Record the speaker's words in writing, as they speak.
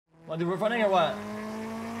Want to do roof running or what?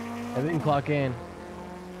 I didn't clock in.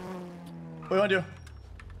 What do you want to do?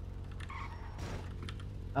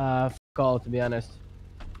 F all, to be honest.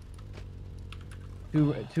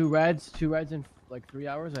 Two reds in like 3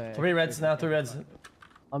 hours. 3 reds now, 3 reds.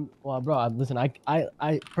 Well, bro, listen,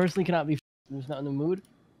 I personally cannot be. I'm just not in the mood.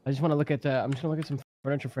 I just want to look at. I'm just gonna look at some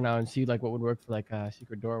furniture for now and see like what would work for like a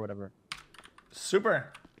secret door or whatever.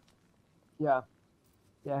 Super. Yeah.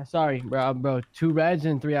 Yeah. Sorry, bro. 2 reds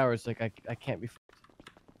in 3 hours. Like I can't be.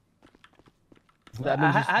 That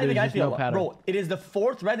means how do you think I feel, bro? It is the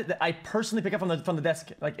 4th red that I personally pick up from the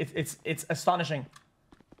desk. Like it's astonishing.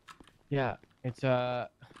 Yeah. It's and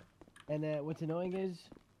what's annoying is,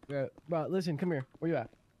 bro. Listen, come here. Where you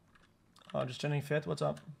at? Oh, just turning fit. What's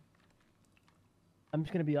up? I'm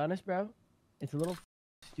just gonna be honest, bro. It's a little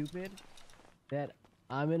stupid that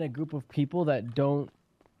I'm in a group of people that don't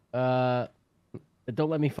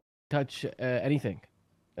let me touch anything.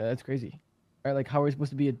 That's crazy. Right? Like, how are we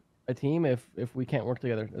supposed to be a team if we can't work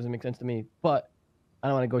together? It doesn't make sense to me. But I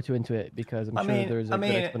don't want to go too into it because I'm sure there's a good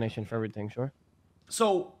explanation for everything. Sure.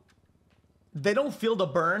 So they don't feel the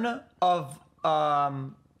burn of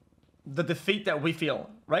the defeat that we feel,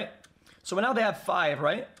 right? So now they have 5,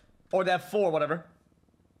 right? Or they have 4, whatever.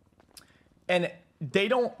 And they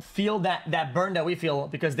don't feel that burn that we feel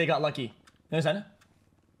because they got lucky. You understand?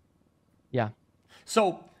 Yeah.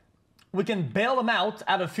 So we can bail them out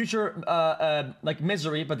of future like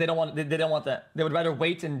misery, but they don't want that. They would rather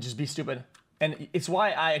wait and just be stupid. And it's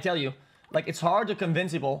why I tell you, like, it's hard to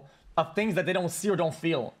convince people of things that they don't see or don't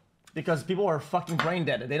feel, because people are fucking brain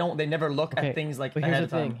dead. They never look at things like ahead of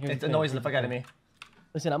time. It annoys the fuck out of me.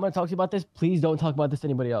 Listen, I'm gonna talk to you about this. Please don't talk about this to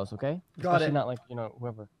anybody else, okay? Got Especially not like, you know,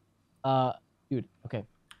 whoever. Dude, okay.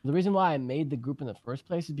 The reason why I made the group in the first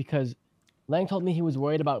place is because Lang told me he was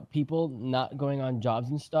worried about people not going on jobs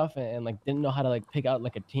and stuff and like didn't know how to like pick out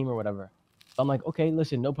like a team or whatever. So I'm like, okay,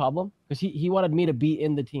 listen, no problem. Because he wanted me to be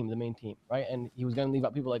in the team, the main team, right? And he was gonna leave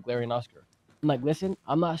out people like Larry and Oscar. I'm like, listen,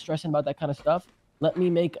 I'm not stressing about that kind of stuff. Let me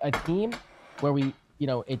make a team where we, you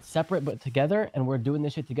know, it's separate but together, and we're doing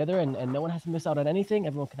this shit together, and no one has to miss out on anything.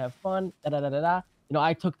 Everyone can have fun. Da da da da da. You know,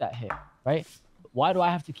 I took that hit, right? Why do I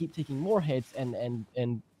have to keep taking more hits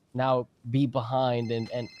and now be behind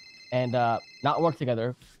and not work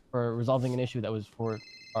together for resolving an issue that was for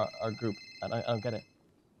our group? I don't get it.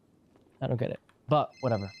 I don't get it. But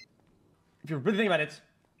whatever. If you really think about it,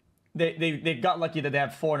 they got lucky that they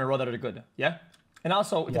have 4 in a row that are good. Yeah. And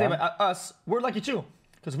also, if you think about us, we're lucky too,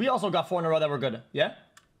 because we also got 4 in a row that were good. Yeah.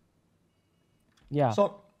 Yeah.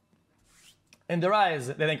 So in their eyes,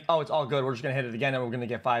 they think, oh, it's all good. We're just gonna hit it again, and we're gonna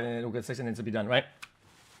get 5, and then we'll get 6, and then it'll be done, right?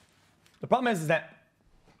 The problem is that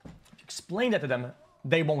if you explain that to them,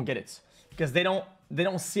 they won't get it, because they don't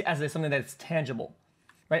see it as something that's tangible,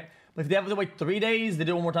 right? But if they have to wait 3 days, they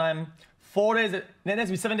do it one more time, 4 days, then it has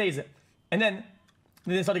to be 7 days, and then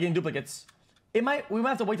they start getting duplicates. We might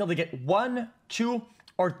have to wait till they get 1, 2,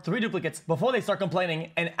 or 3 duplicates before they start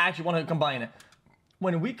complaining and actually want to combine it.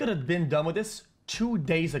 When we could have been done with this 2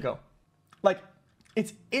 days ago. Like,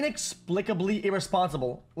 it's inexplicably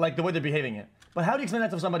irresponsible, like the way they're behaving it. But how do you explain that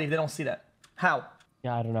to somebody if they don't see that? How?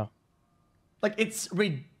 Yeah, I don't know. Like, it's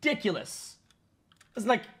ridiculous. It's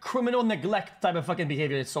like criminal neglect type of fucking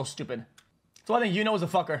behavior. It's so stupid. So I think you know is a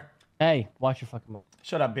fucker. Hey, watch your fucking mouth.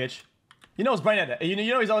 Shut up, bitch. You know it's brain dead. You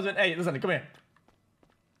know he's always been. Hey, listen, come here.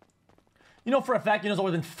 You know for a fact, you know he's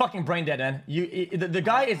always been fucking brain dead, man. The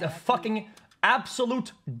guy is a fucking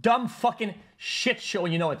absolute dumb fucking shit show,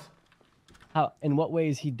 and you know it. How? In what way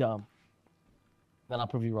is he dumb? Then I'll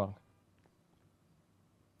prove you wrong.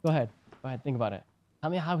 Go ahead. Go ahead. Think about it. Tell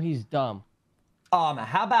me how he's dumb.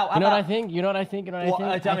 How about? You know what I think? You know what I think? You know what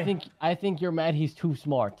I think? Tell me. I think you're mad he's too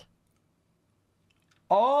smart.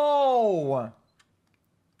 Oh,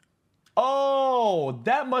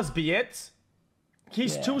 that must be it.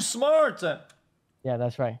 He's too smart. Yeah,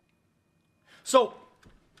 that's right. So,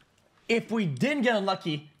 if we didn't get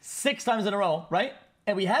unlucky 6 times in a row, right?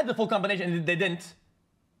 And we had the full combination and they didn't,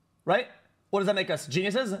 right? What does that make us?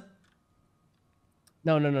 Geniuses?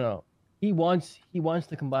 No. He wants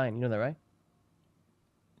to combine. You know that, right?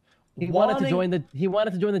 He wanted to join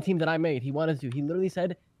the team that I made. He wanted to. He literally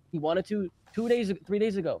said he wanted to 3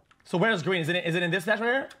 days ago. So where's green? Is it in this dash right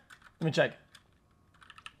here? Let me check.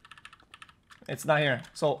 It's not here.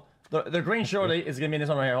 So the green surely is gonna be in this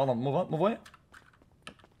one right here. Hold on, move away.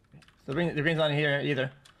 The green's not in here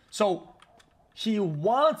either. So he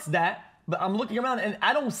wants that, but I'm looking around and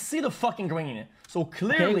I don't see the fucking green. So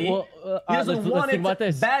clearly he doesn't want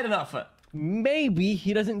it bad enough. Maybe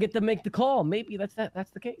he doesn't get to make the call. Maybe that's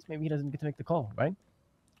the case. Maybe he doesn't get to make the call, right?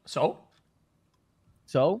 So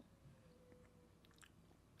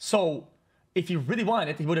So if he really wanted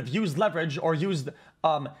it, he would have used leverage or used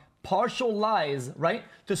partial lies, right?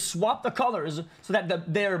 To swap the colors so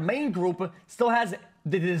that their main group still has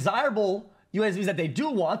the desirable USVs that they do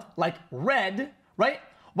want, like red, right?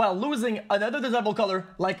 While losing another desirable color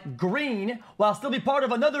like green, while still be part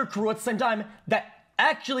of another crew at the same time that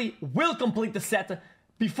actually will complete the set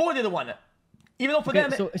before the other one. Even though for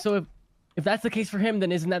them... So if that's the case for him,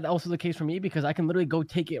 then isn't that also the case for me? Because I can literally go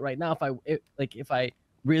take it right now if I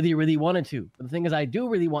really wanted to. But the thing is, I do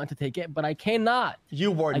really want to take it, but I cannot.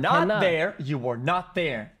 You were not there. You were not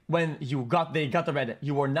there when they got the red.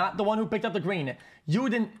 You were not the one who picked up the green. You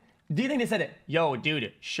didn't... Do you think they said it? Yo,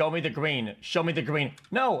 dude, show me the green. Show me the green.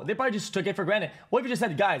 No, they probably just took it for granted. What if you just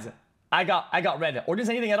said, guys, I got red, or didn't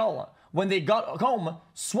say anything at all? When they got home,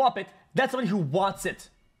 swap it. That's somebody who wants it.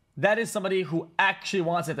 That is somebody who actually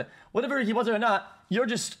wants it. Whatever he wants it or not, you're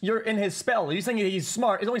in his spell. You're saying he's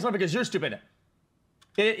smart. He's only smart because you're stupid.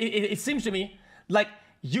 It seems to me like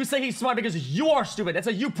you say he's smart because you are stupid. That's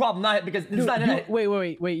a you problem, not because it's not.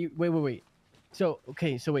 Wait. So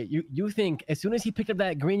wait, you think as soon as he picked up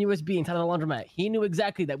that green USB inside of the laundromat, he knew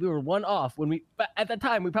exactly that we were one off when but at that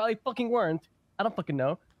time we probably fucking weren't. I don't fucking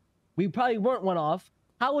know. We probably weren't one off.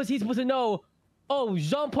 How was he supposed to know? Oh,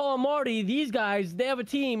 Jean-Paul and Marty, these guys, they have a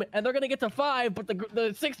team and they're gonna get to 5, but the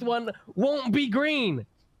 6th one won't be green.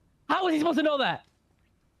 How was he supposed to know that?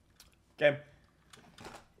 Okay.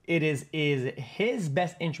 It is his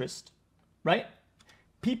best interest, right?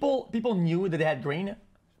 People knew that they had green.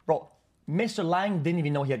 Bro, Mr. Lang didn't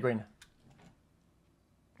even know he had green.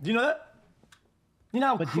 Do you know that? You know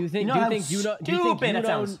how, but do you think you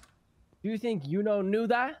Yuno knew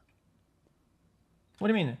that? What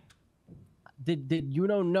do you mean? Did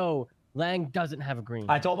Yuno know Lang doesn't have a green?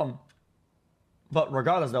 I told him. But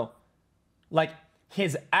regardless though, like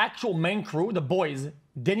his actual main crew, the boys,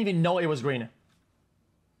 didn't even know it was green.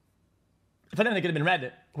 For them, it could have been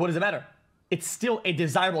red. What does it matter? It's still a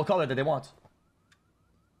desirable color that they want.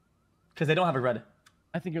 Because they don't have a red.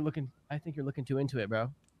 I think you're looking too into it,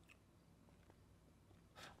 bro.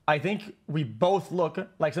 I think we both look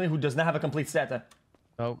like somebody who does not have a complete set.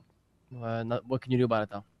 Oh, what can you do about it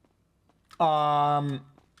though?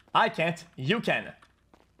 I can't. You can.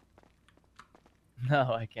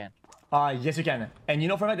 No, I can't. Yes, you can. And you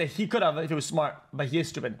know for a fact that he could have if he was smart, but he is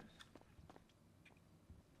stupid.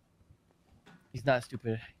 He's not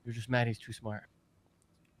stupid. You're just mad he's too smart.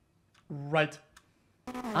 Right.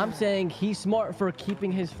 I'm saying he's smart for keeping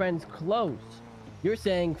his friends close. You're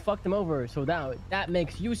saying fuck them over, so that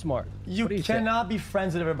makes you smart. You cannot be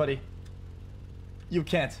friends with everybody. You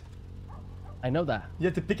can't. I know that. You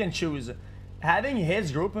have to pick and choose. Having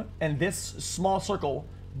his group and this small circle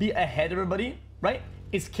be ahead of everybody, right,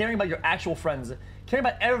 is caring about your actual friends. Caring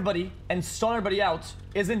about everybody and stalling everybody out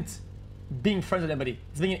isn't being friends with everybody.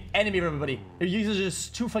 It's being an enemy of everybody. Your users are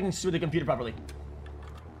just too fucking stupid to compute it properly.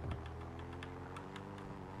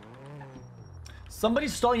 Somebody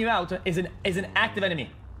stalling you out is an active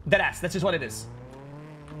enemy. Deadass. That's just what it is.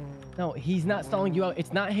 No, he's not stalling you out.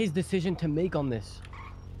 It's not his decision to make on this.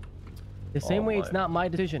 The same way it's not my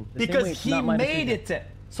decision. Because he made it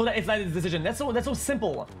so that it's not his decision. That's so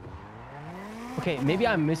simple. Okay, maybe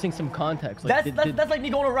I'm missing some context. Like, that's like me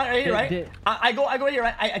going right here, right? I go right here,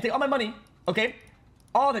 right? I take all my money, okay,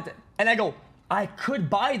 all of it, and I go. I could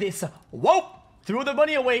buy this. Whoa! Threw the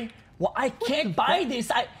money away. Well, I can't buy this.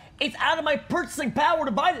 It's out of my purchasing power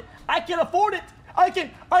to buy it. I can't afford it. I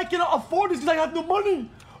cannot afford this because I have no money.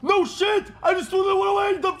 No shit. I just threw it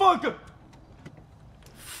away. The fuck?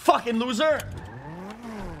 Fucking loser.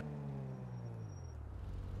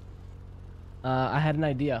 I had an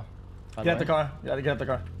idea. Get out the car. You gotta get out the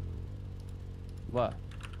car. What?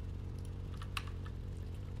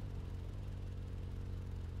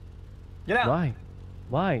 Get out. Why?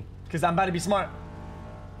 Why? Because I'm about to be smart.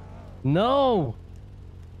 No.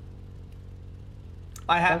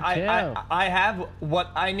 I have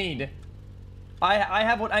what I need. I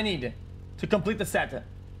have what I need to complete the set.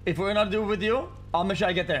 If we're gonna do it with you, I'll make sure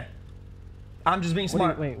I get there. I'm just being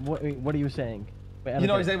smart. Wait, what are you saying? Wait, you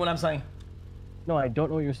know exactly what I'm saying. No, I don't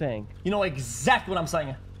know what you're saying. You know exactly what I'm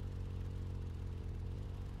saying.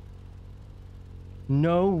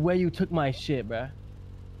 No way you took my shit, bruh.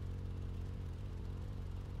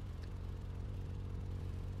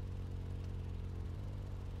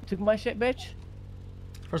 Took my shit, bitch?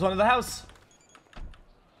 First one to the house.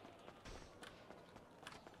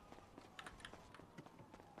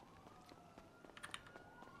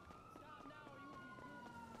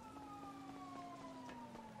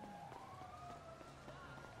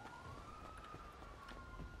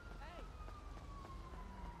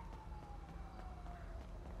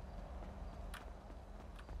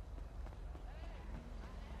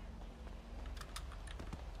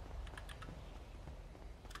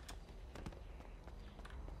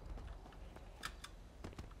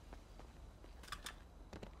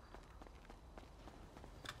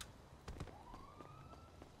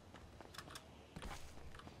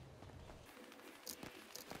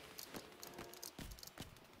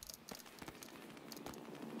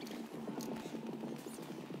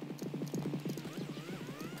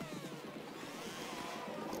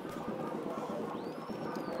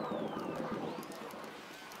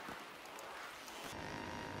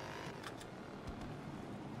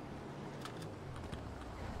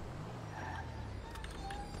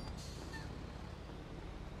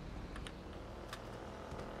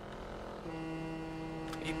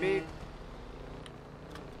 Beep beep.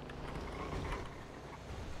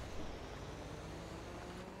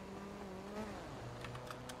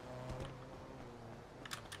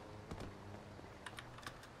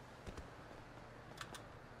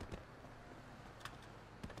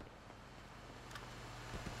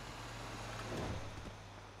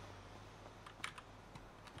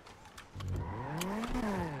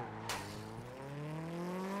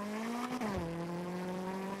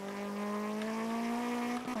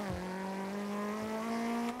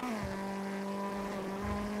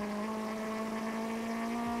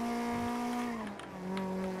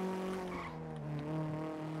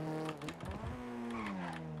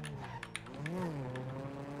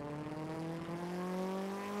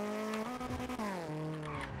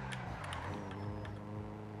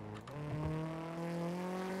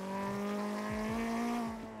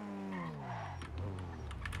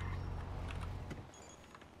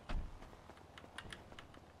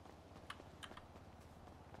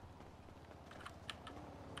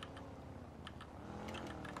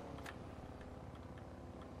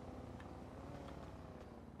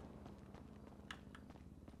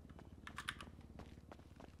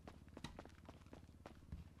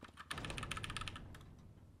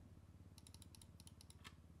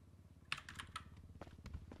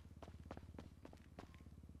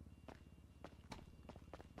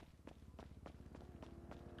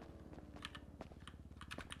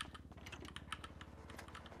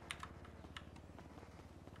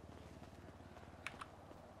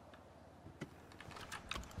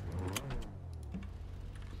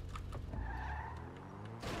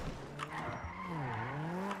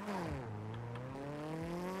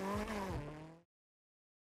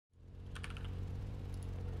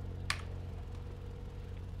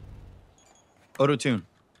 Auto tune.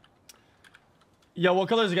 Yo, what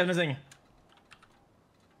colors you guys missing?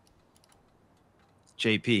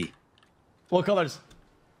 JP. What colors?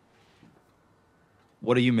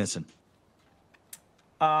 What are you missing?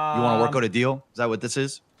 You want to work out a deal? Is that what this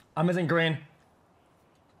is? I'm missing green.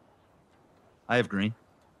 I have green.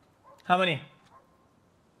 How many?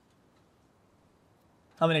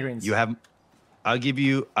 How many greens? You have. I'll give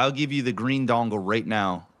you the green dongle right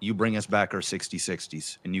now. You bring us back our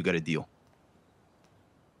 60/60s, and you got a deal.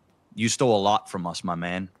 You stole a lot from us, my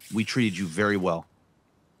man. We treated you very well.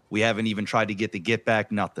 We haven't even tried to get the get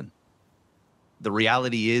back, nothing. The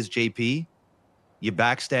reality is, JP, you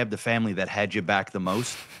backstabbed the family that had you back the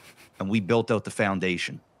most, and we built out the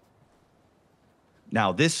foundation.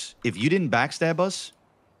 Now, this, if you didn't backstab us,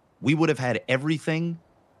 we would have had everything,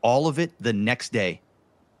 all of it, the next day.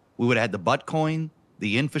 We would have had the butt coin,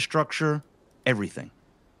 the infrastructure, everything.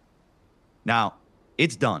 Now,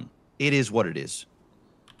 it's done. It is what it is.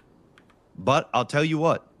 But I'll tell you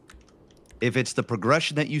what, if it's the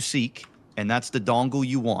progression that you seek, and that's the dongle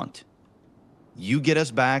you want, you get us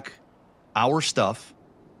back our stuff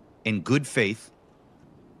in good faith,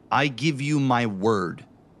 I give you my word.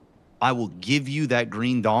 I will give you that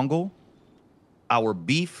green dongle. Our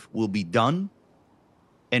beef will be done.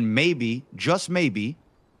 And maybe, just maybe,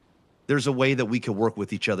 there's a way that we could work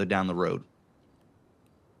with each other down the road.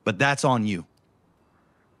 But that's on you.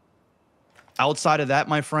 Outside of that,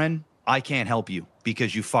 my friend, I can't help you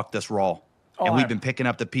because you fucked us raw. Oh, and we've been picking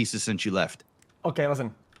up the pieces since you left. Okay,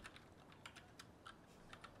 listen.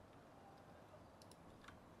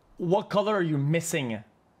 What color are you missing?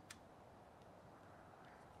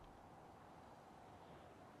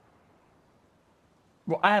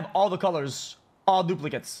 Well, I have all the colors, all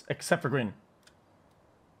duplicates, except for green.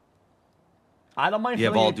 I don't mind. You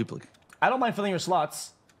have all duplicate. I don't mind filling your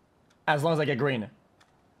slots, as long as I get green.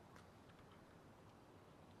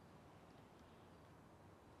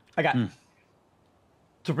 I got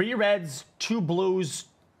 3 reds, 2 blues,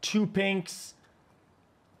 2 pinks,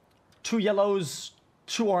 2 yellows,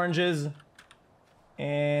 2 oranges,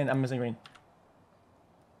 and I'm missing green.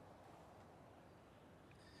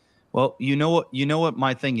 Well, you know what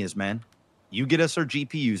my thing is, man. You get us our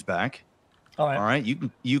GPUs back. All right. All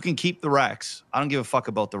right. You can keep the racks. I don't give a fuck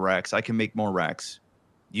about the racks. I can make more racks.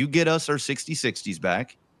 You get us our 60/60s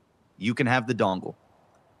back. You can have the dongle.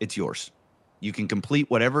 It's yours. You can complete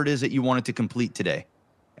whatever it is that you wanted to complete today.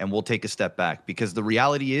 And we'll take a step back because the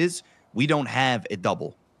reality is we don't have a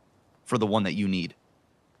double for the one that you need.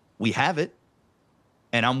 We have it,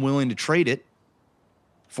 and I'm willing to trade it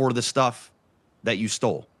for the stuff that you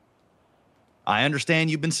stole. I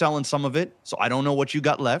understand you've been selling some of it, so I don't know what you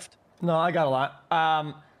got left. No, I got a lot.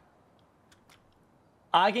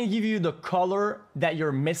 I can give you the color that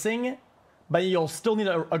you're missing, but you'll still need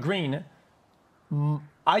a green.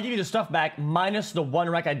 I give you the stuff back minus the 1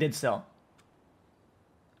 rack I did sell.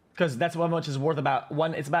 Because that's how much is worth about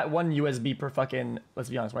one. It's about 1 USB per fucking. Let's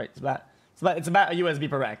be honest, right? It's about a USB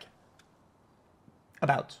per rack.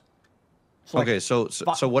 About. So like, okay, so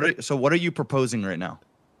what are you proposing right now?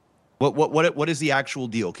 What is the actual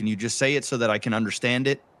deal? Can you just say it so that I can understand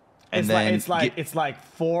it? And it's like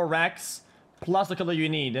 4 racks plus the color you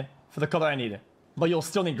need for the color I need. But you'll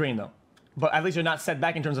still need green though. But at least you're not set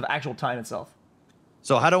back in terms of actual time itself.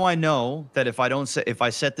 So how do I know that if I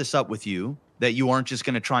set this up with you, that you aren't just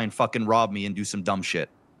gonna try and fucking rob me and do some dumb shit?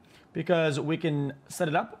 Because we can set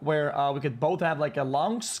it up where we could both have like a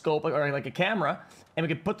long scope or like a camera, and we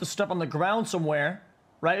could put the stuff on the ground somewhere,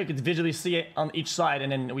 right? We could visually see it on each side,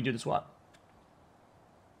 and then we do the swap.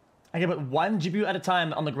 I can put 1 GPU at a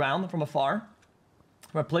time on the ground from afar,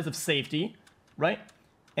 from a place of safety, right?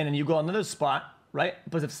 And then you go on another spot, right?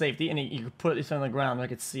 Place of safety, and you can put it on the ground, and I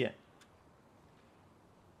could see it.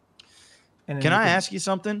 Can I ask you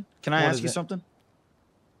something? Can I ask you something?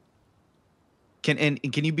 Can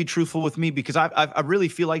you be truthful with me? Because I really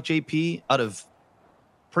feel like, JP, out of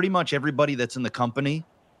pretty much everybody that's in the company,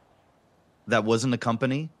 that was in the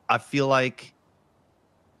company, I feel like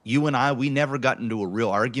you and I, we never got into a real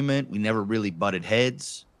argument. We never really butted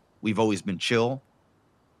heads. We've always been chill.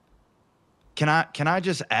 Can I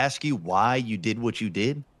just ask you why you did what you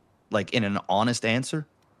did? Like, in an honest answer?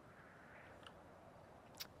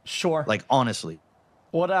 Sure. Like, honestly.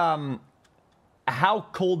 What, how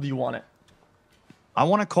cold do you want it? I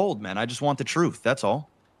want it cold, man. I just want the truth. That's all.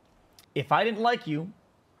 If I didn't like you,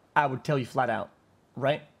 I would tell you flat out,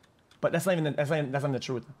 right? But that's not even the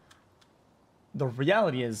truth. The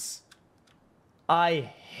reality is,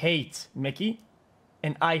 I hate Mickey,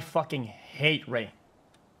 and I fucking hate Ray.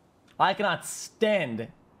 I cannot stand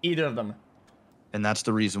either of them. And that's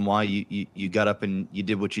the reason why you got up and you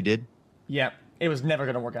did what you did? Yeah, it was never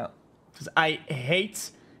gonna work out. Because I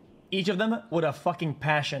hate each of them with a fucking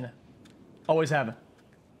passion. Always have.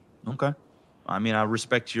 Okay. I mean, I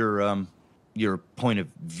respect your point of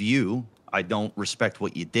view. I don't respect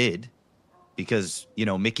what you did because, you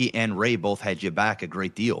know, Mickey and Ray both had you back a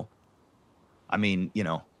great deal. I mean, you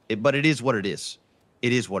know, but it is what it is.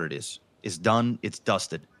 It is what it is. It's done. It's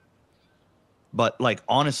dusted. But, like,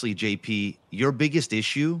 honestly, JP, your biggest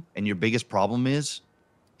issue and your biggest problem is,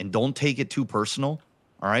 and don't take it too personal,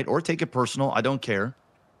 all right? Or take it personal. I don't care.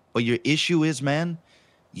 But your issue is, man,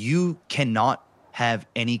 you cannot have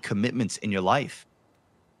any commitments in your life.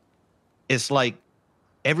 It's like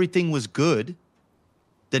everything was good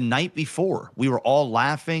the night before. We were all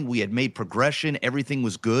laughing. We had made progression. Everything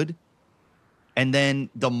was good. And then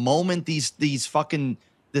the moment this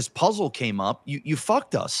puzzle came up, you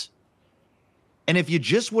fucked us. And if you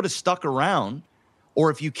just would have stuck around, or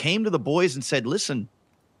if you came to the boys and said, listen,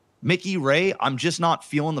 Mickey, Ray, I'm just not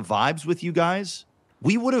feeling the vibes with you guys,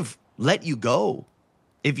 we would have let you go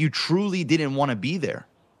if you truly didn't want to be there.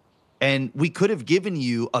 And we could have given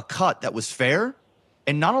you a cut that was fair.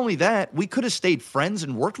 And not only that, we could have stayed friends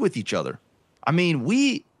and worked with each other. I mean,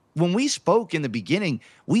 when we spoke in the beginning,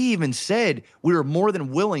 we even said we were more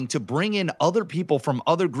than willing to bring in other people from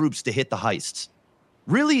other groups to hit the heists.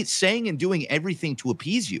 Really saying and doing everything to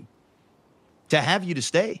appease you, to have you to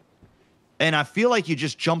stay. And I feel like you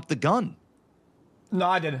just jumped the gun. No,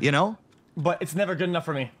 I didn't. You know? But it's never good enough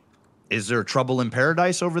for me. Is there trouble in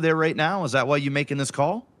paradise over there right now? Is that why you're making this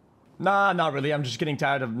call? Nah, not really. I'm just getting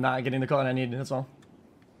tired of not getting the call I need. That's all.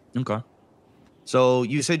 Okay. So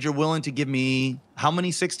you said you're willing to give me how many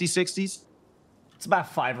 60/60s? It's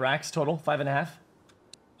about 5 racks total, 5.5.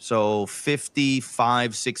 So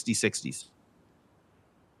 55 60/60s.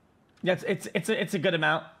 Yeah, it's a good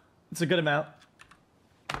amount. It's a good amount.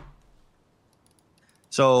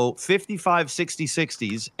 So 55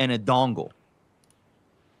 60/60s and a dongle.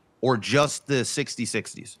 Or just the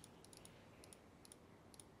 60/60s?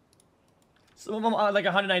 So, like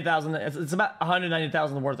 190,000. It's about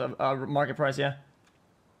 190,000 worth of market price, yeah.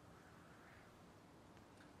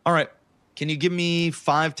 All right. Can you give me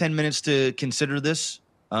 5-10 minutes to consider this?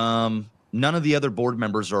 None of the other board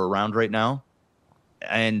members are around right now.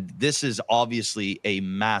 And this is obviously a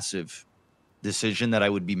massive decision that I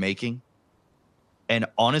would be making. And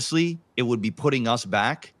honestly, it would be putting us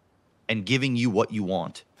back and giving you what you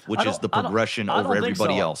want, which is the progression over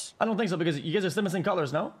everybody else. I don't think so, because you guys are still missing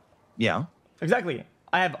colors, no? Yeah. Exactly.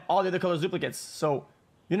 I have all the other colors duplicates. So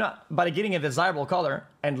you're not, by getting a desirable color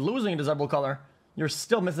and losing a desirable color, you're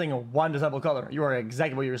still missing one desirable color. You are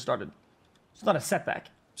exactly where you started. It's not a setback.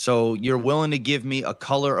 So you're willing to give me a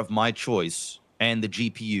color of my choice and the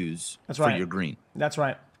GPUs for your green. That's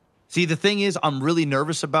right. See, the thing is, I'm really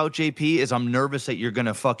nervous about, JP, is I'm nervous that you're going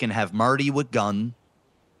to fucking have Marty with gun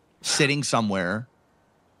sitting somewhere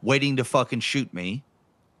waiting to fucking shoot me.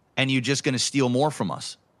 and you're just going to steal more from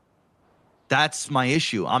us. That's my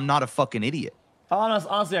issue. I'm not a fucking idiot.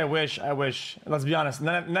 Honestly, I wish. Let's be honest.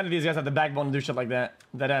 None of these guys have the backbone to do shit like that.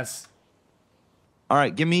 Deadass. All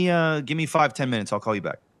right, give me 5-10 minutes. I'll call you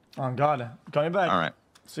back. Oh God, call me back. All right.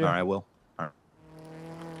 See ya. All right, Will. All right.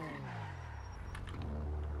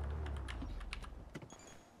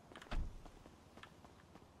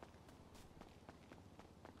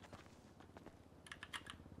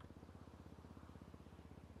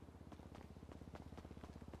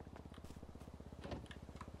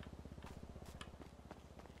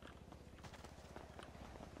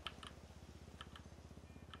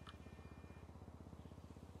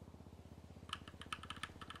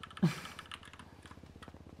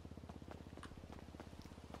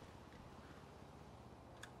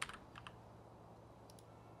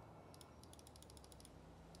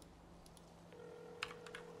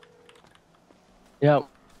 Yep.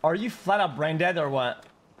 Are you flat out brain dead or what?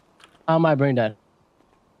 How am I brain dead?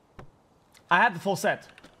 I had the full set.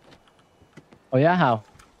 Oh yeah, how?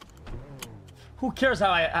 Who cares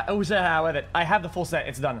how who said how I had it? I have the full set.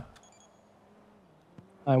 It's done.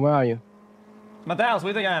 All right, where are you? Matthias,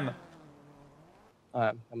 what do you think I am? All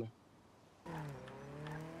right, come here.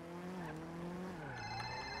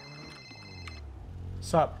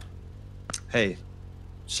 Sup? Hey,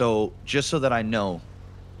 so just so that I know,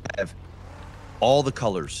 I have all the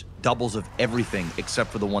colors, doubles of everything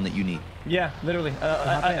except for the one that you need. Yeah, literally.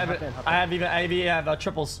 hop in. I even have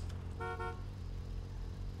triples.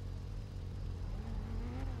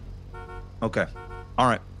 Okay. All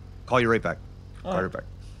right. Call you right back. Call you Oh. right back.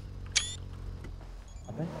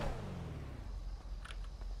 Okay.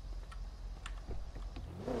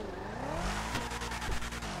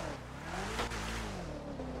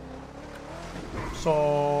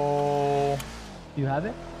 So Do you have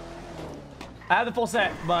it? I have the full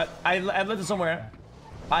set, but I left it somewhere.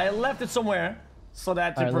 I left it somewhere so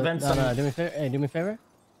that to All right, prevent some. No, do me a favor. Hey, do me a favor.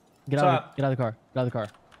 Get What's out. up? Get out of the car. Get out of the car.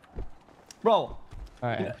 Bro, All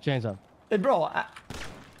right, Yeah. put your hands up. hey, bro.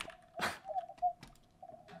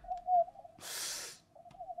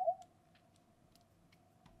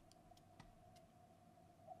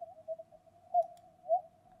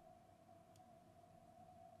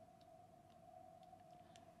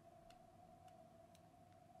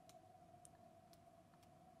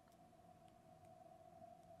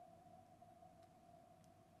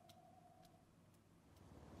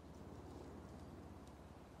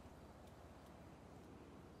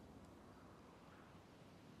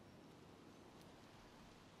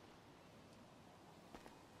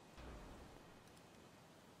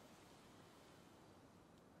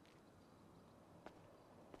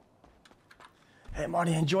 Hey,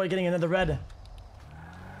 Marty, enjoy getting another red.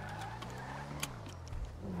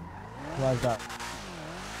 Why is that?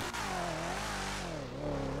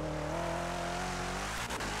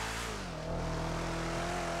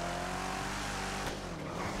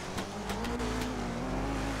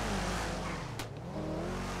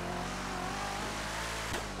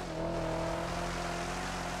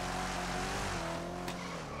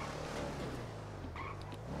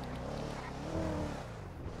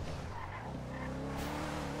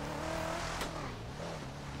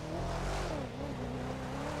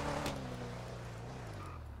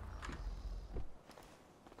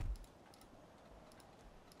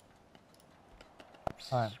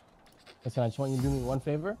 All right. Listen, I just want you to do me one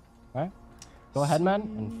favor. All right. Go ahead, man,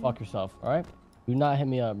 and fuck yourself. All right. Do not hit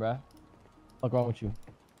me up, bruh. What's wrong with you?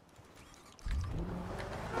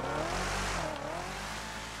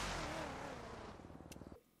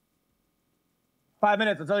 Five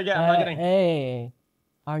minutes. That's all you get. I'm not getting. Hey,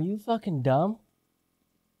 are you fucking dumb?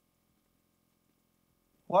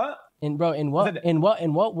 What? In what it-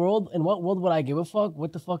 world would I give a fuck?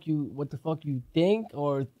 What the fuck you think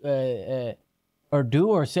or do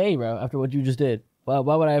or say, bro? After what you just did, why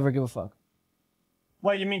would I ever give a fuck?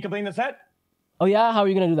 What, you mean completing the set? Oh yeah, how are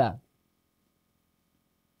you gonna do that?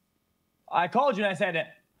 I called you and I said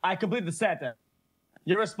that I completed the set. Then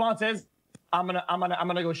your response is, I'm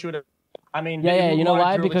gonna go shoot it. I mean, Yeah. You know why?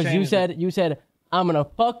 wanted to Because change it. you said I'm gonna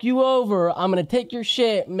fuck you over. I'm gonna take your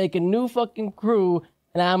shit, make a new fucking crew,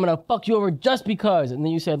 and I'm gonna fuck you over just because. And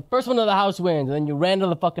then you said first one to the house wins, and then you ran to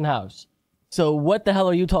the fucking house. So what the hell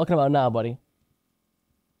are you talking about now, buddy?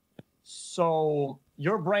 So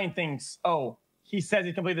your brain thinks, oh, he says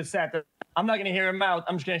he completed the set. I'm not gonna hear him out.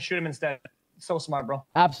 I'm just gonna shoot him instead. So smart, bro.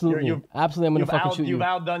 Absolutely, You've- absolutely. I'm gonna fucking shoot you. You've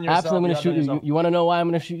outdone yourself. Absolutely, I'm gonna shoot you. You want to know why I'm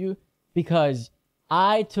gonna shoot you? Because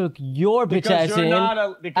I took your bitch ass in.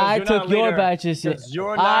 I took your bitch ass in. Because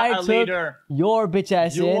you're not a leader. Your bitch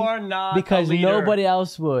ass in. You're not because a leader. nobody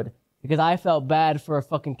else would. because I felt bad for a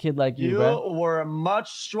fucking kid like you, bro. You were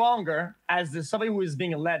much stronger as somebody who is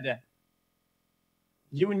being led.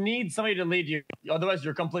 You need somebody to lead you, otherwise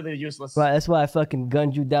you're completely useless. Right, that's why I fucking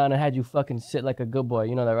gunned you down and had you fucking sit like a good boy.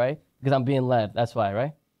 You know that, right? Because I'm being led. That's why,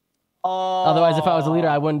 right? Otherwise, if I was a leader,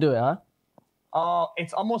 I wouldn't do it, huh? Oh,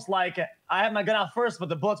 it's almost like I had my gun out first, but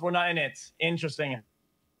the bullets were not in it. Interesting.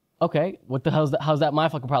 Okay, what the hell's that? How's that my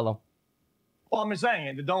fucking problem? Well, I'm just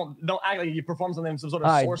saying, don't act like you perform some sort of All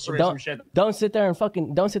right, sorcery or some shit. don't sit there and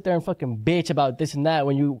fucking bitch about this and that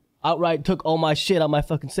when you outright took all my shit out my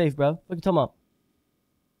fucking safe, bro. What you talking about?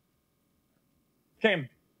 Kim,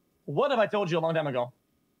 what have I told you a long time ago?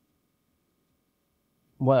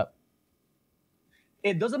 What?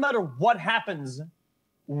 It doesn't matter what happens,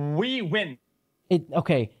 we win.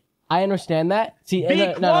 Okay, I understand that. See,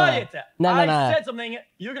 Be quiet. No. I said something.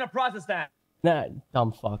 You're gonna process that. Nah,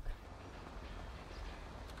 dumb fuck.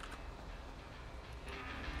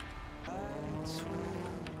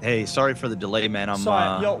 Hey, sorry for the delay, man. I'm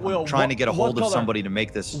Sorry. Yo, Will, trying to get a hold of color? somebody to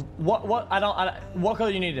make this. What? What color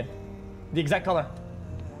you need? The exact color.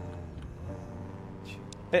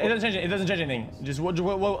 It doesn't change. It doesn't change anything. Just what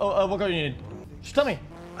color you need? Just tell me.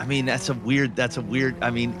 I mean, that's a weird. I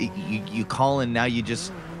mean, you call and now you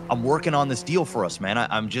just. I'm working on this deal for us, man.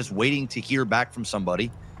 I'm just waiting to hear back from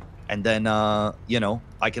somebody, and then you know,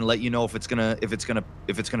 I can let you know if it's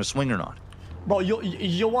gonna swing or not. Bro,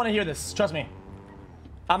 you'll want to hear this. Trust me.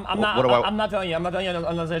 I'm not telling you. I'm not telling you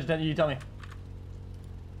unless you tell me.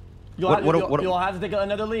 You'll have to take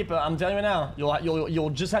another leap. I'm telling you now. You'll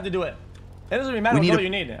just have to do it. It doesn't really matter what color you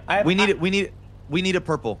need. We need a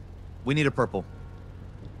purple. We need a purple.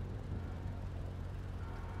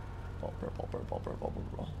 Oh,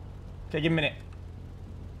 purple. Okay, give me a minute.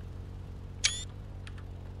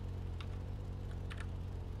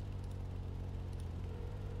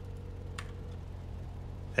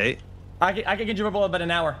 Hey. I can get you purple in about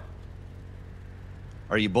an hour.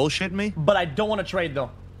 Are you bullshitting me? But I don't want to trade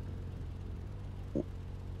though.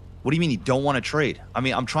 What do you mean you don't want to trade? I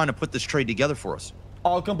mean, I'm trying to put this trade together for us.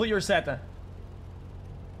 I'll complete your set then.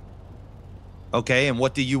 Okay, and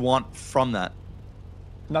what do you want from that?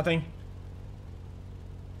 Nothing.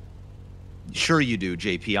 Sure you do,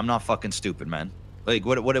 JP. I'm not fucking stupid, man. Like,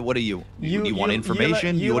 what do you? You want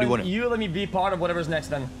information? You what do you want? You let me be part of whatever's next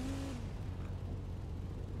then.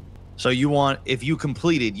 So you want, if you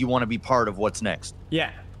completed, you want to be part of what's next?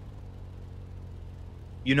 Yeah.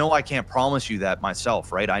 You know I can't promise you that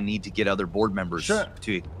myself, right? I need to get other board members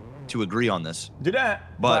to agree on this. Do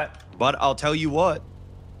that. But I'll tell you what.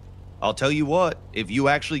 I'll tell you what. If you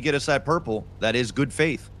actually get us that purple, that is good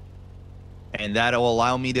faith, and that'll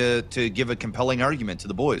allow me to give a compelling argument to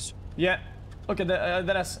the boys. Yeah. Okay.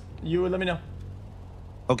 That's you. Let me know.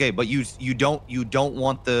 Okay, but you don't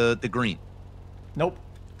want the green. Nope.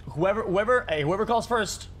 Whoever calls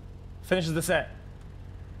first finishes the set.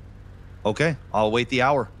 Okay, I'll wait the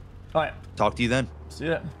hour. All right. Talk to you then. See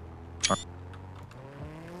ya.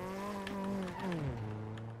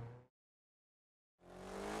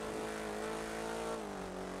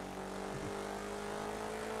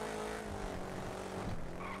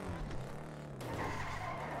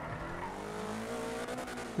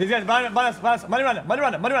 These guys, money run.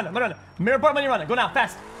 Mirror part, money run. Go now,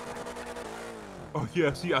 fast. Oh yeah,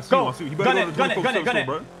 I see him. Go. You better go to the 24/7 gun it. store,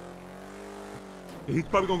 bro. He's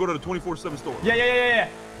probably gonna go to the 24/7 store. Yeah.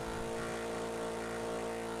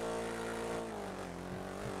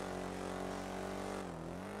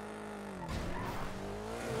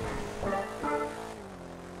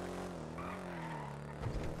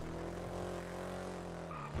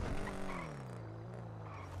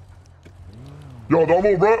 Yo,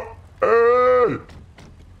 Domo, bro. Hey.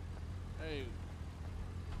 Hey,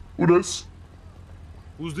 Who this?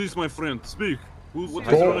 who's this, my friend? Speak. What's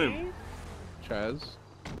Susie. your name? Chaz.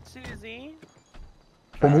 Susie.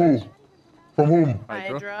 From who? From whom?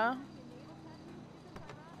 Hydra.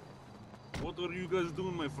 What are you guys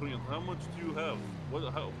doing, my friend? How much do you have?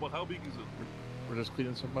 How big is it? We're just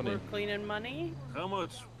cleaning some money. We're cleaning money. How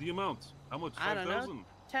much? The amount? How much? I don't know. 5,000?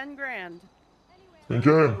 10 grand. Okay.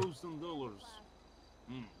 $10,000.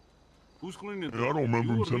 Who's cleaning it? Yeah, I don't remember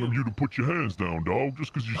You him or telling him? you to put your hands down, dog.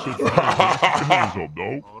 Just because you said put your hands up,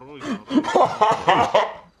 dog. Alright.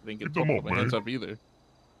 Didn't Get get them told up, to put my hands man. up either.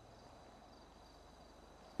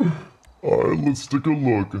 Alright, let's take a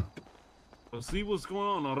look. Let's see what's going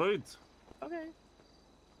on, alright? Okay.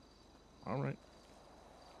 All right.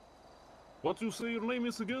 What you say your name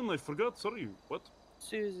is again? I forgot, sorry. What?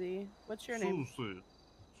 Susie. What's your name? Susie.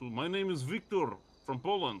 So my name is Victor from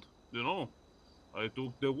Poland, you know. I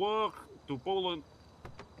took the walk to Poland.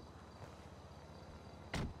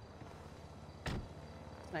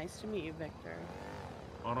 Nice to meet you, Victor.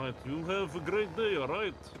 All right, you have a great day. All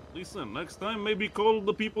right. Listen, next time maybe call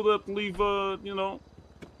the people that leave. You know.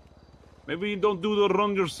 Maybe you don't do the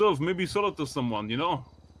run yourself. Maybe sell it to someone. You know.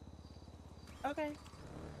 Okay.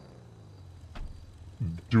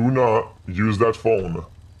 Do not use that phone.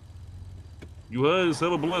 You guys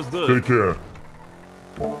have a blessed day. Take care.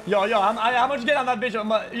 Yo, how much you get on that bitch?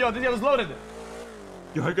 Yo, this was loaded.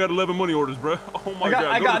 Yo, I got 11 money orders, bro. Oh my god.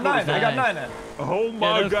 I got Go to 9. I got 9. Oh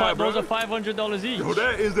my god, bro. Those are $500 each. Yo,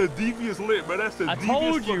 that is a devious lit, man. That's a I devious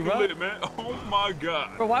told you, fucking bro. lit, man. Oh my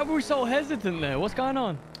god. Bro, why were we so hesitant there? What's going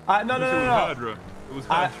on? No. It was Hydra. It was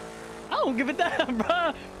Hydra. I don't give a damn,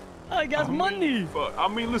 bro. I got money. Fuck. I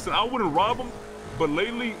mean, listen, I wouldn't rob them, but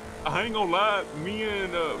lately, I ain't gonna lie, me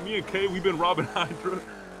and Kay, we've been robbing Hydra.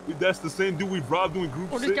 That's the same dude we've robbed doing group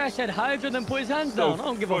Oh, this 6. guy said Hydra, then put his hands So down. I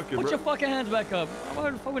don't give a fuck it, Put bro. your fucking hands back up. Why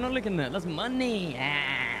the fuck we not licking that? That's money.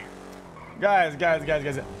 Guys.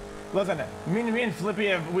 Listen, me and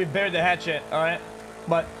Flippy, we've buried the hatchet, alright?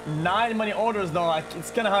 But 9 money orders, though, it's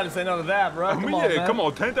kind of hard to say no to that, bro. I mean, come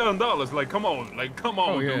on, $10,000. Like, come on,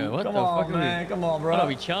 Oh, yeah. dude. What Come the on, fuck man. Come on, bro. What are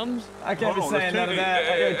we, chums? I can't be Hold on, saying let's none of change- that.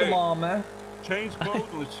 hey, Come hey. on, man. Change clothes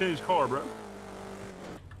and let's change car, bro.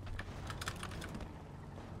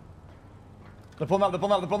 They're pulling up.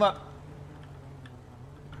 Come on.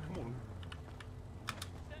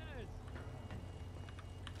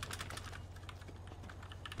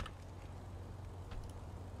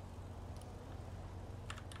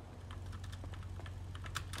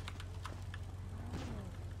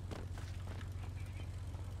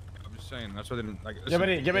 I'm just saying. That's why they didn't like. Get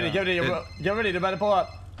ready. Get ready. They're about to pull up.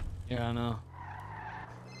 Yeah, I know.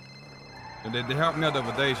 They helped me out the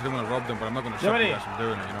other day, so they want to rob them, but I'm not gonna stop ready. you guys from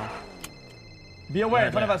doing it, you know. Be aware.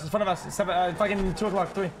 In Yeah, front of us. 7, fucking 2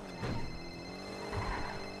 o'clock. 3.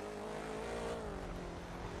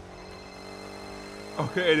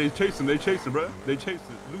 Okay, they chasing, bro. They chasing.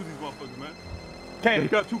 Lose these motherfuckers, man. They Okay.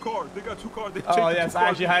 got 2 cars. They chasing Oh, yes. 2 cars.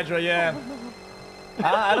 Actually, Hydra, yeah.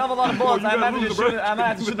 I don't have a lot of bullets. you I might gotta have to lose shoot it, bro. I might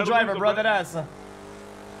have to You shoot the gotta driver, lose it, bro. bro. That ass.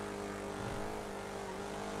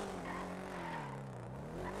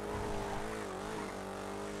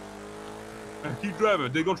 Keep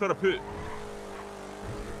driving. They gonna try to pit.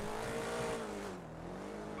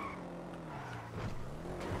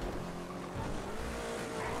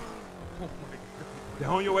 Oh my god. They're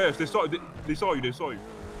on your ass. They saw you. They saw you.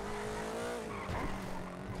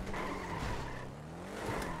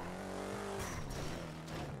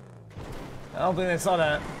 I don't think they saw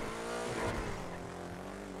that.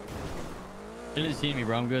 They didn't see me,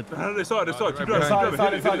 bro. I'm good. They saw it. Keep right driving. Saw Keep it.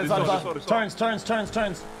 driving. Hit it. They saw it.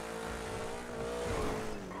 Turns.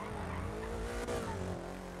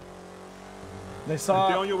 They They're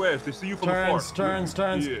saw. on your ass. They see you from afar.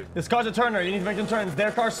 Turns. Yeah. This car's a turner. You need to make them turns.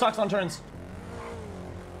 Their car sucks on turns.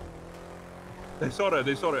 They saw that.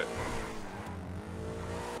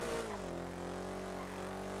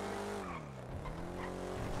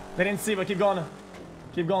 They didn't see, but keep going.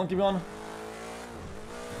 Keep going.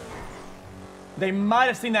 They might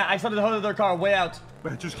have seen that. I saw the hood of their car way out.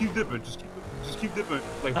 Man, just keep dipping. Just keep dipping.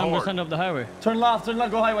 Like I'm gonna hard. send up the highway. Turn left, go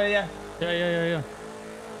highway, yeah. Yeah.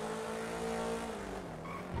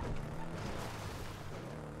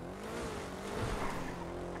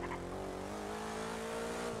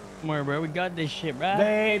 Come on, bro. We got this shit, bro.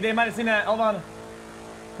 They might have seen that. Hold on.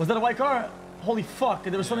 Was that a white car? Holy fuck,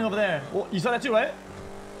 there was something over there. Well, you saw that too, right?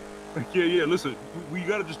 Yeah. Listen, we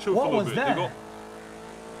gotta just chill What for a was little bit.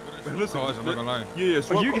 that? Man, listen, Cars, I'm not gonna lie. Yeah,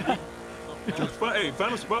 so you got-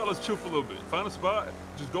 find a spot. Let's chill for a little bit. Find a spot.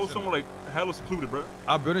 Just go somewhere like hella secluded, bro.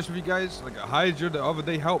 I'll be honest with you guys. Like Hydra, the other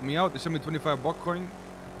day helped me out. They sent me 25 buck coin.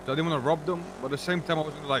 So I didn't want to rob them, but at the same time I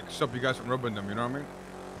was gonna like stop you guys from robbing them. You know what I mean?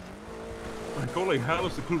 Like, go like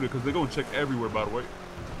hella secluded because they're gonna check everywhere. By the way,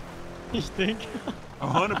 You stink.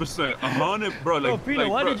 100%, 100, bro. Bro, Like, Pino,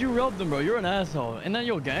 why bro, did you rob them, bro? You're an asshole. Isn't that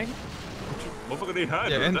your gang? Motherfucker, they hide.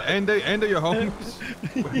 Yeah, and they're your homies.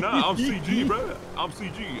 Nah, I'm CG, bro. I'm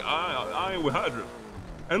CG. I ain't with Hydra.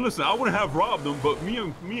 And listen, I wouldn't have robbed them, but me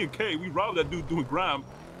and Kay, we robbed that dude doing grime,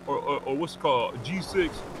 or what's it called, G6.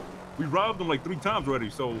 We robbed them like 3 times already.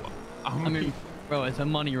 So I mean, bro, it's a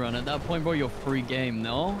money run. At that point, bro, you're free game,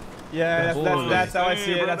 no? Yeah, that's how I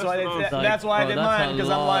see it. That's why I did mine, because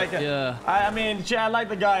I'm like, yeah. I mean, shit, I like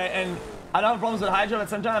the guy, and I don't have problems with Hydra. At the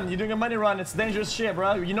same time, you're doing a money run. It's dangerous shit,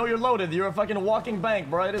 bro. You know you're loaded. You're a fucking walking bank,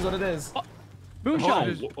 bro. It is what it is.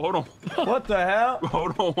 Moonshine. Hold on. What the hell?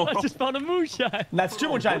 Hold on. I just found a moonshine. That's 2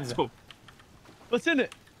 moonshines. What's in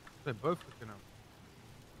it? They're both looking out.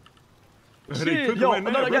 They cooking Yo, right now,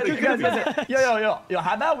 no, bro. They cooking. guys. Yo,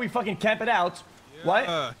 how about we fucking camp it out, right?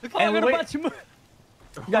 Oh, And I we got a wait. bunch of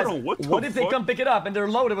Guys, Hold on, what the what if they fuck? come pick it up and they're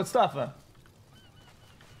loaded with stuff?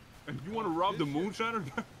 And you want to rob the moonshiner?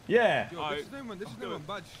 Yeah. Yo, this is not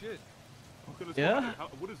bad shit. Okay, let's Yeah? go.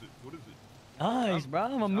 What is it? What is it? Nice, bro.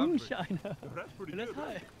 I'm a Sounds moonshiner. That's pretty That's good.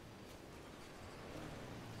 high.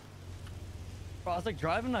 Bro, I was like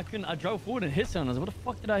driving, I drove forward and hit something. I was like, what the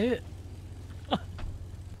fuck did I hit? You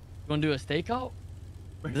wanna do a stakeout?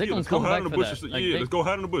 Man, They're yeah, gonna let's go come hide back in the for bushes. that. Yeah, Like, they- let's go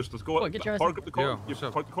hide in the bush. Let's go. Go on, get your ass Park in- up the car. Yo, Yeah, what's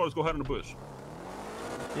up? park the car. Let's go hide in the bush.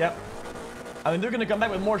 Yep. I mean, they're gonna come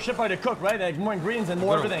back with more shit for you to cook, right? Like more ingredients and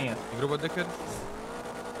more everything. You got what, dickhead?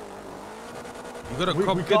 You got a We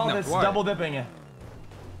cop call kidnapped. this Why? double dipping.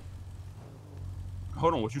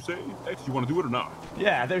 Hold on, what you say? X, you want to do it or not?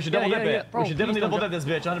 Yeah, I think we should Yeah, double yeah, dip yeah. it. Bro, We should please definitely don't double dip this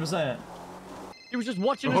bitch, 100%. He was just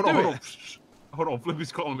watching Hold us on, do hold it. on. Shh. Hold on,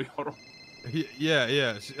 Flippy's calling me. Hold on.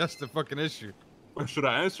 Yeah. That's the fucking issue. Should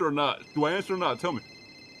I answer or not? Do I answer or not? Tell me.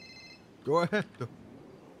 Go ahead.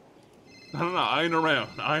 No. I ain't around.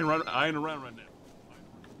 I ain't around right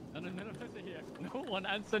now. No, yeah. No one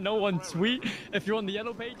answer, no one tweet. If you're on the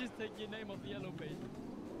yellow pages, take your name off the yellow page.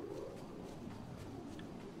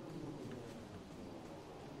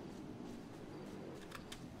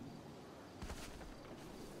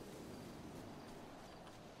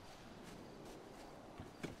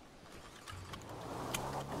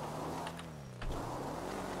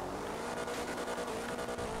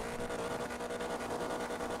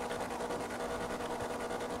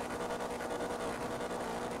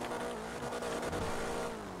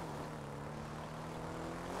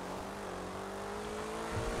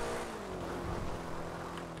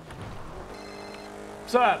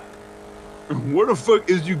 What's up? Where the fuck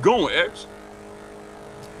is you going, X?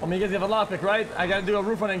 I mean, you guys have a lockpick, right? I gotta do a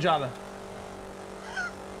roof running job.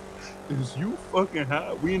 Is you fucking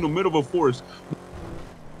high? We in the middle of a forest.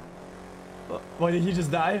 Why, did he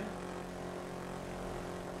just die?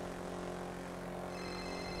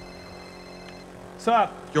 What's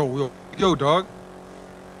up? Yo, dog.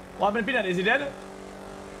 What happened to Peanut? Is he dead?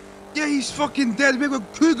 Yeah, he's fucking dead. We have a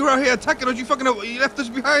cougar out here attacking us. You left us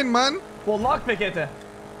behind, man. Well, lockpick it.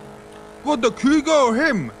 What, the cougar or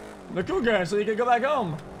him? The cougar, so you can go back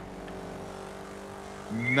home.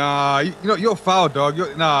 Nah, you're foul, dog.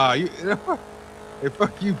 Hey,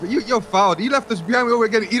 fuck you. You're foul. You left us behind. We were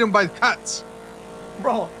getting eaten by cats.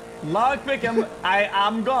 Bro, lockpick him.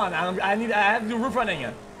 I'm gone. I have to do roof running.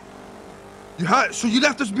 So you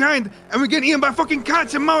left us behind, and we're getting eaten by fucking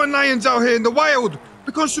cats and mountain lions out here in the wild.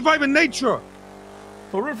 We can't survive in nature.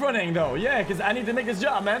 For roof running, though. Yeah, because I need to make this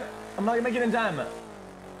job, man. I'm not gonna make it in time.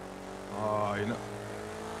 Oh,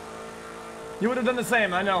 You would have done the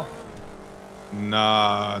same, I know.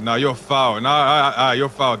 Nah, you're foul. Nah, you're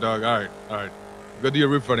foul, dog. All right. Go do your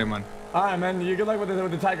roof running, man. All right, man. You good luck with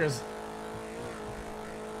the tigers.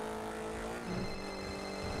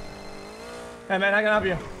 Hey, man, how can I help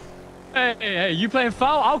you? Hey, you playing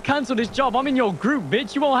foul? I'll cancel this job. I'm in your group,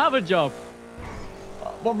 bitch. You won't have a job.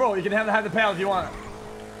 Well, bro, you can have the pail if you want.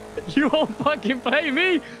 You won't fucking play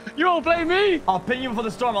me. You won't play me. I'll ping you for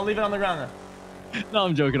the storm. I'll leave it on the ground. No,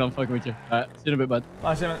 I'm joking. I'm fucking with you. All right, see you in a bit, bud.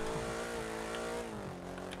 Bye, see you, man.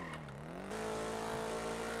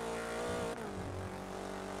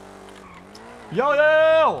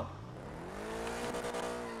 Yo!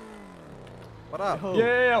 What up?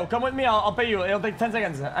 Yo, come with me. I'll pay you. It'll take 10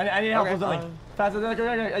 seconds. I need help with something. Faster.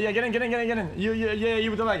 Yeah, get in. You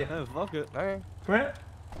with the leg. Fuck it. Okay. Come here.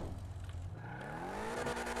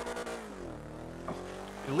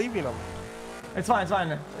 You're leaving them. It's fine.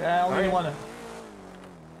 Yeah, I only need one.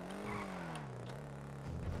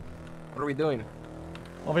 What are we doing?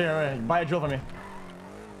 Over here. Buy a drill for me.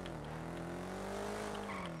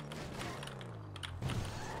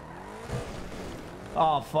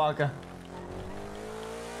 Oh, fuck.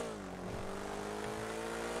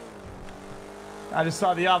 I just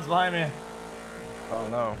saw the ops behind me. Oh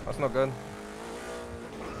no, that's no good.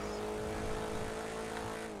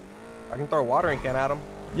 I can throw a watering can at him.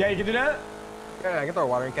 Yeah, you can do that? Yeah, I can throw a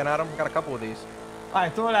watering can at him. Got a couple of these.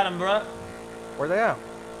 Alright, throw it at him, bro. Where they at?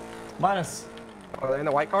 Minus. Are they in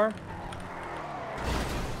the white car?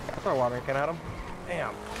 I'll throw a watering can at him.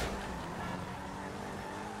 Damn.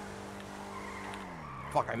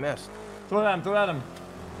 Fuck, I missed. Throw it at him.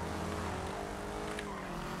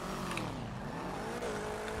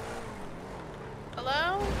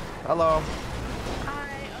 Hello? Hello. Hi.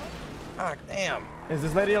 Ah, damn. Is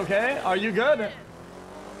this lady okay? Are you good?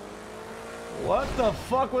 What the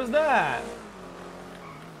fuck was that?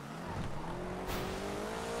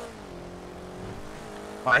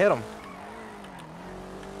 I hit him.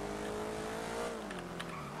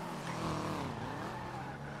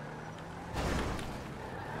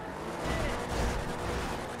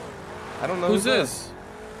 I don't know Who's this?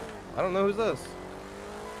 I don't know who's this.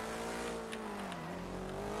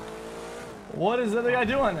 What is the other guy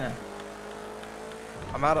doing there?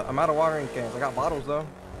 I'm out of watering cans. I got bottles though.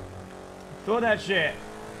 Throw that shit.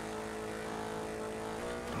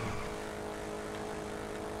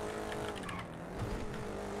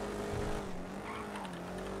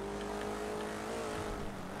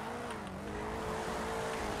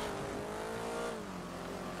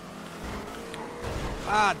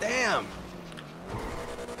 Ah, damn.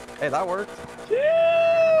 Hey, that worked.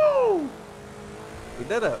 Ew! We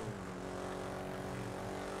did it.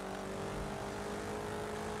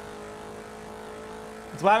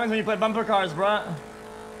 That's what happens when you play bumper cars, bruh.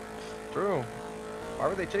 True. Why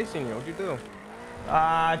were they chasing you? What'd you do?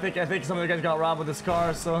 I think some of the guys got robbed with this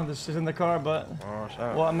car, so this shit's in the car, but Oh, shit.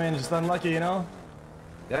 well, I mean, just unlucky, you know?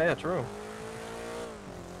 Yeah, true.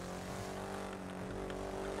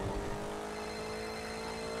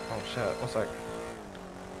 Oh shit, one sec.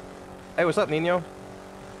 Hey, what's up, Nino?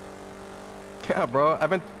 Yeah, bro, I've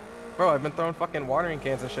been throwing fucking watering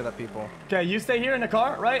cans and shit at people. Okay, you stay here in the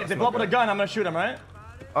car, right? If they blow up with a gun, I'm gonna shoot them, right?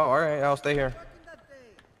 Oh, alright, I'll stay here.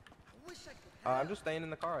 I'm just staying in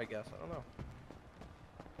the car, I guess. I don't know.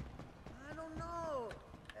 I don't know.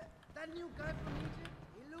 That new guy from Egypt,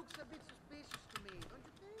 he looks a bit suspicious to me, don't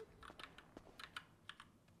you think?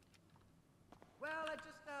 Well,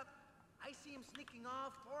 I see him sneaking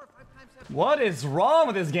off 4 or 5 times every What is wrong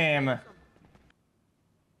with this game?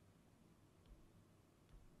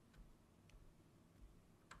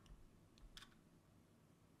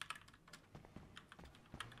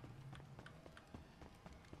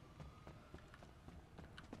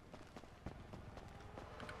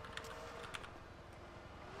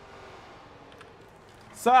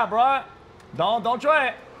 What's up, bro? Don't try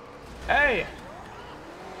it. Hey.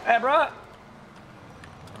 Hey, bro.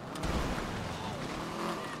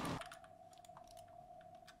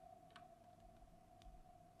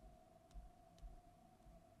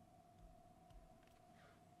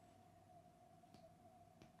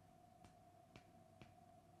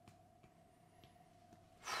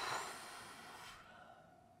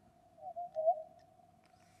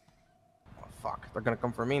 Oh, fuck, they're gonna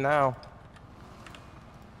come for me now.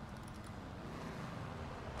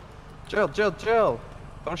 Chill. Don't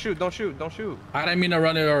shoot. I didn't mean to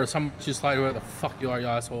run it or some just like where the fuck you are, you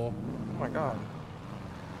asshole. Oh my god.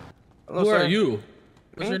 Hello, Who sir. are you?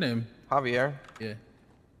 What's Me? your name? Javier. Yeah.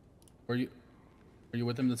 Were you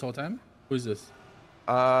with him this whole time? Who's this?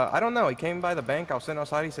 I don't know. He came by the bank. I was sitting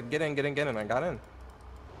outside. He said, get in. And I got in.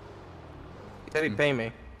 He said he'd pay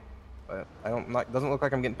me. But doesn't look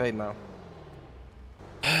like I'm getting paid now.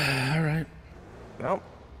 All right. Nope.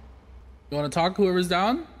 You want to talk? Whoever's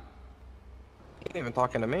down. He ain't even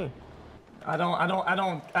talking to me. I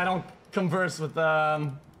don't converse with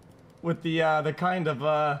the kind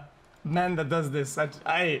of man that does this.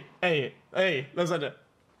 Hey, listen.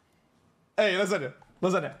 Hey, listen.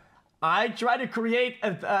 I try to create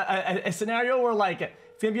a scenario where like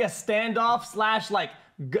it's gonna be a standoff slash like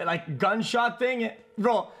gunshot thing,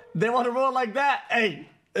 bro. They want to roll like that. Hey,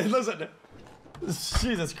 listen.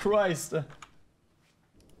 Jesus Christ.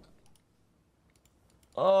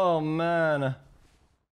 Oh man.